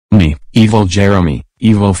me, Evil Jeremy,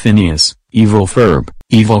 Evil Phineas, Evil Ferb,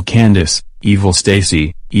 Evil Candace, Evil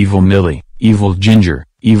Stacy, Evil Millie, Evil Ginger,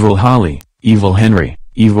 Evil Holly, Evil Henry,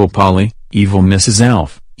 Evil Polly, Evil Mrs.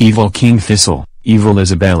 Elf, Evil King Thistle, Evil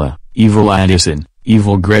Isabella, Evil Addison,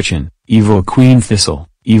 Evil Gretchen, Evil Queen Thistle,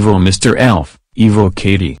 Evil Mr. Elf, Evil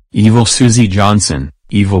Katie, Evil Susie Johnson,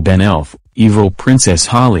 Evil Ben Elf, Evil Princess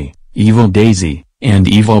Holly, Evil Daisy, and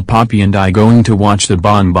Evil Poppy and I going to watch the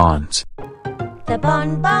BonBons. The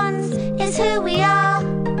BonBons is who we are.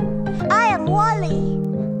 I am Wally.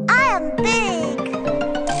 I am big.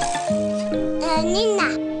 Nina.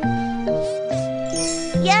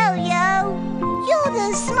 Yo-Yo, you're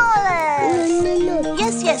the smallest. No.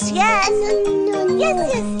 Yes. Yes.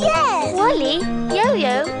 Wally,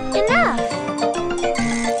 Yo-Yo, enough.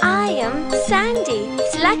 I am Sandy.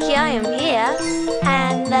 It's lucky I am here.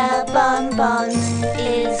 And the BonBons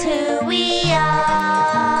is who we are.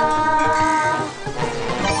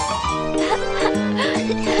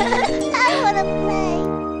 I want to play.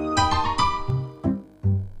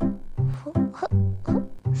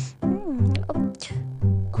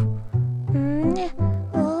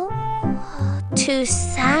 To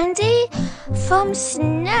Sandy from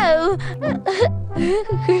Snow.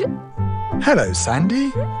 Hello,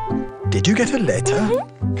 Sandy. Did you get a letter?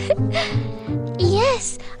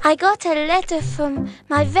 Yes, I got a letter from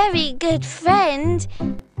my very good friend,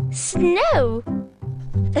 Snow.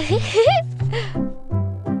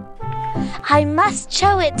 I must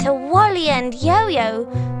show it to Wally and Yo-Yo.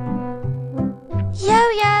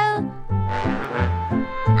 Yo-Yo!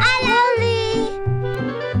 Wally!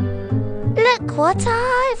 Look what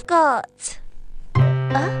I've got.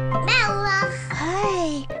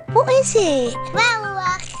 Hey, what is it?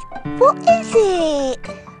 What is it?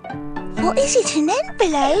 What is it, an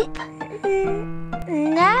envelope?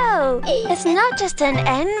 No, it's not just an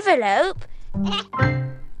envelope.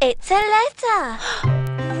 It's a letter.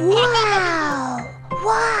 Wow!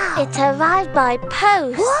 It arrived by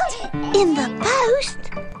post. What? In the post?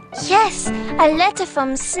 Yes, a letter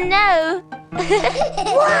from Snow.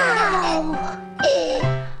 Wow!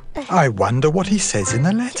 I wonder what he says in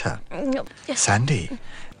the letter. Sandy,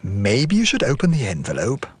 maybe you should open the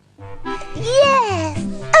envelope. Yes!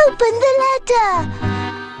 Open the letter!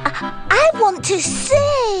 I want to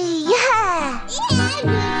see! Yeah!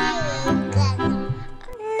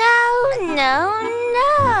 No.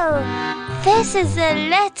 This is a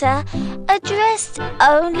letter addressed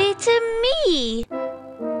only to me.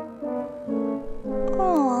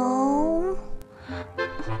 Oh.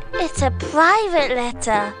 It's a private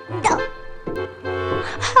letter.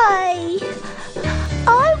 Hey!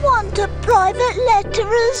 I want a private letter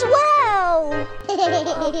as well!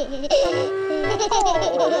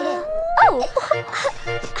 Oh!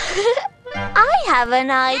 I have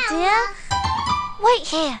an idea. Wait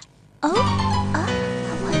here.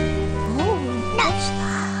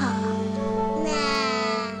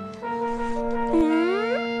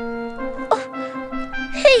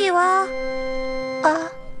 Here you are.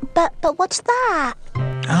 But what's that?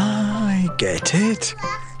 I get it.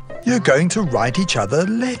 You're going to write each other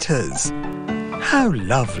letters. How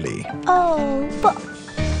lovely. Oh, but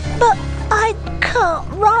I can't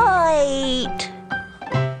write.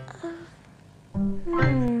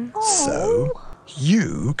 So,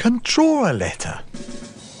 you can draw a letter.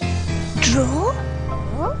 Draw?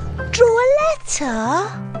 Draw a letter?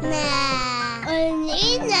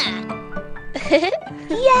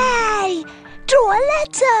 Yay! Draw a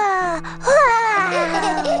letter!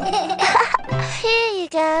 Here you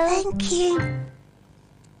go. Thank you.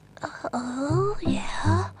 Oh,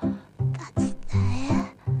 yeah. That's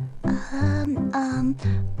there.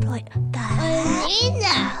 Right there.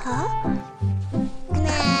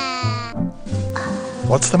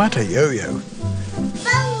 What's the matter, Yo-Yo?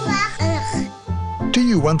 Do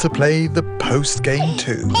you want to play the post game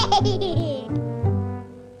too?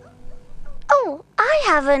 Oh, I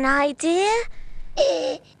have an idea.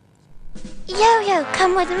 Yo-Yo,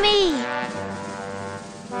 come with me.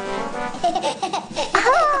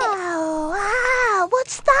 Oh, wow,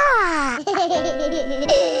 what's that?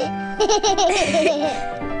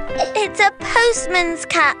 It's a postman's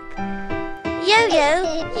cap. Yo-Yo,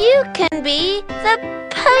 you can be the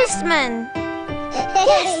postman.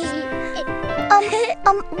 Yes.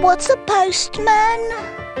 What's a postman?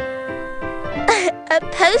 A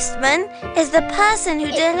postman is the person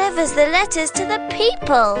who delivers the letters to the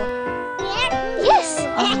people. Yes.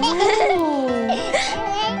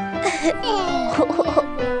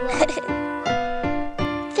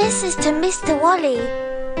 This is to Mr. Wally.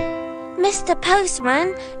 Mr.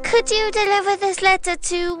 Postman, could you deliver this letter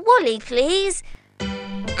to Wally, please?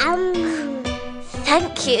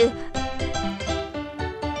 Thank you.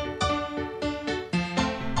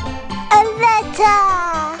 A letter!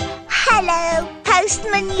 Hello,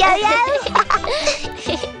 Postman Yo-Yo.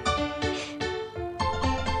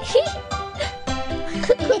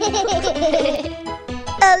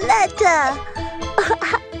 A letter.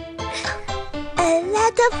 A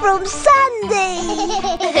letter from Sandy.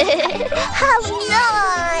 How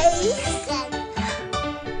nice.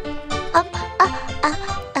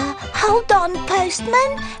 Hold on,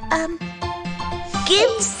 Postman.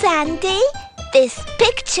 Give Sandy this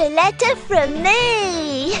picture letter from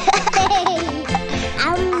me.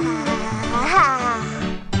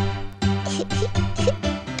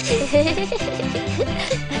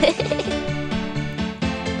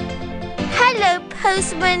 Hello,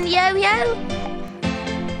 Postman Yo-Yo.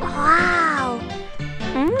 Wow.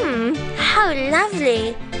 How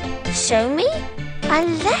lovely. Show me. A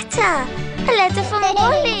letter. A letter from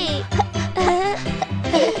Wally.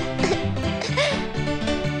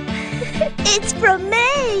 It's from me.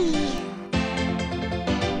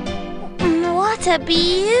 What a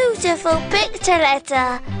beautiful picture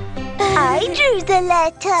letter. I drew the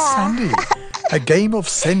letter. Sandy, a game of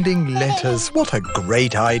sending letters. What a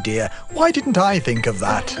great idea. Why didn't I think of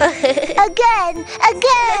that? Again.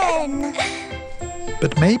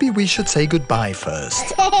 But maybe we should say goodbye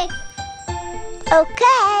first.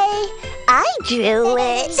 Okay, I drew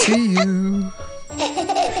it. See you.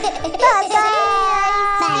 Bye-bye.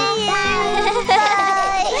 See you.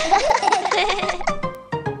 Bye.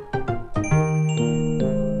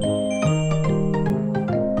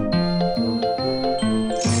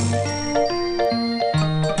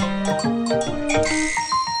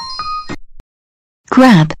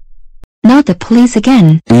 Grab. Not the police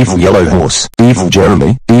again. Evil Yellow Horse, Evil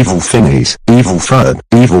Jeremy, Evil Phineas, Evil Fred,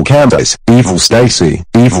 Evil Candace, Evil Stacy,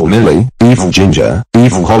 Evil Millie, Evil Ginger,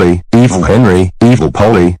 Evil Holly, Evil Henry, Evil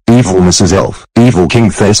Polly, Evil Mrs. Elf, Evil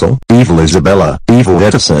King Thistle, Evil Isabella, Evil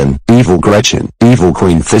Edison, Evil Gretchen, Evil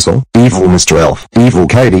Queen Thistle, Evil Mr. Elf, Evil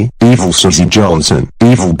Katie, Evil Susie Johnson,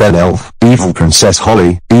 Evil Ben Elf, Evil Princess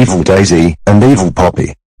Holly, Evil Daisy, and Evil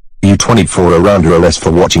Poppy. You 24 are under arrest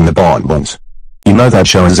for watching the BonBons. You know that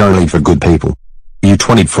show is only for good people. You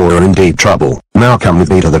 24 are in deep trouble. Now come with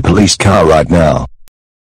me to the police car right now.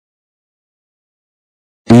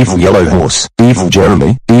 Evil Yellow Horse, Evil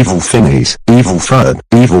Jeremy, Evil Phineas, Evil Fred,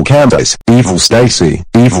 Evil Candace, Evil Stacy,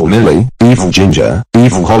 Evil Millie, Evil Ginger,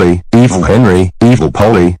 Evil Holly, Evil Henry, Evil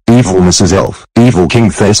Polly, Evil Mrs. Elf, Evil King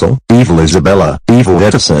Thistle, Evil Isabella, Evil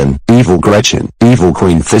Edison, Evil Gretchen, Evil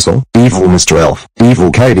Queen Thistle, Evil Mr. Elf, Evil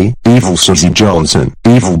Katie, Evil Susie Johnson,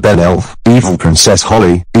 Evil Ben Elf, Evil Princess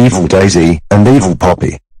Holly, Evil Daisy, and Evil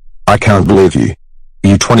Poppy. I can't believe you.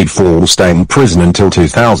 You 24 will stay in prison until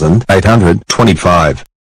 2825.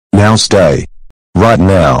 Now stay. Right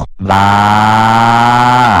now.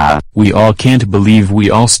 We all can't believe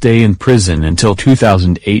we all stay in prison until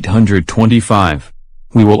 2825.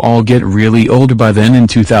 We will all get really old by then in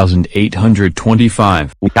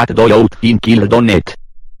 2825. Utat doi out in kill donet.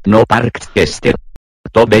 No parked tester.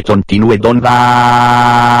 Tobe continue don va.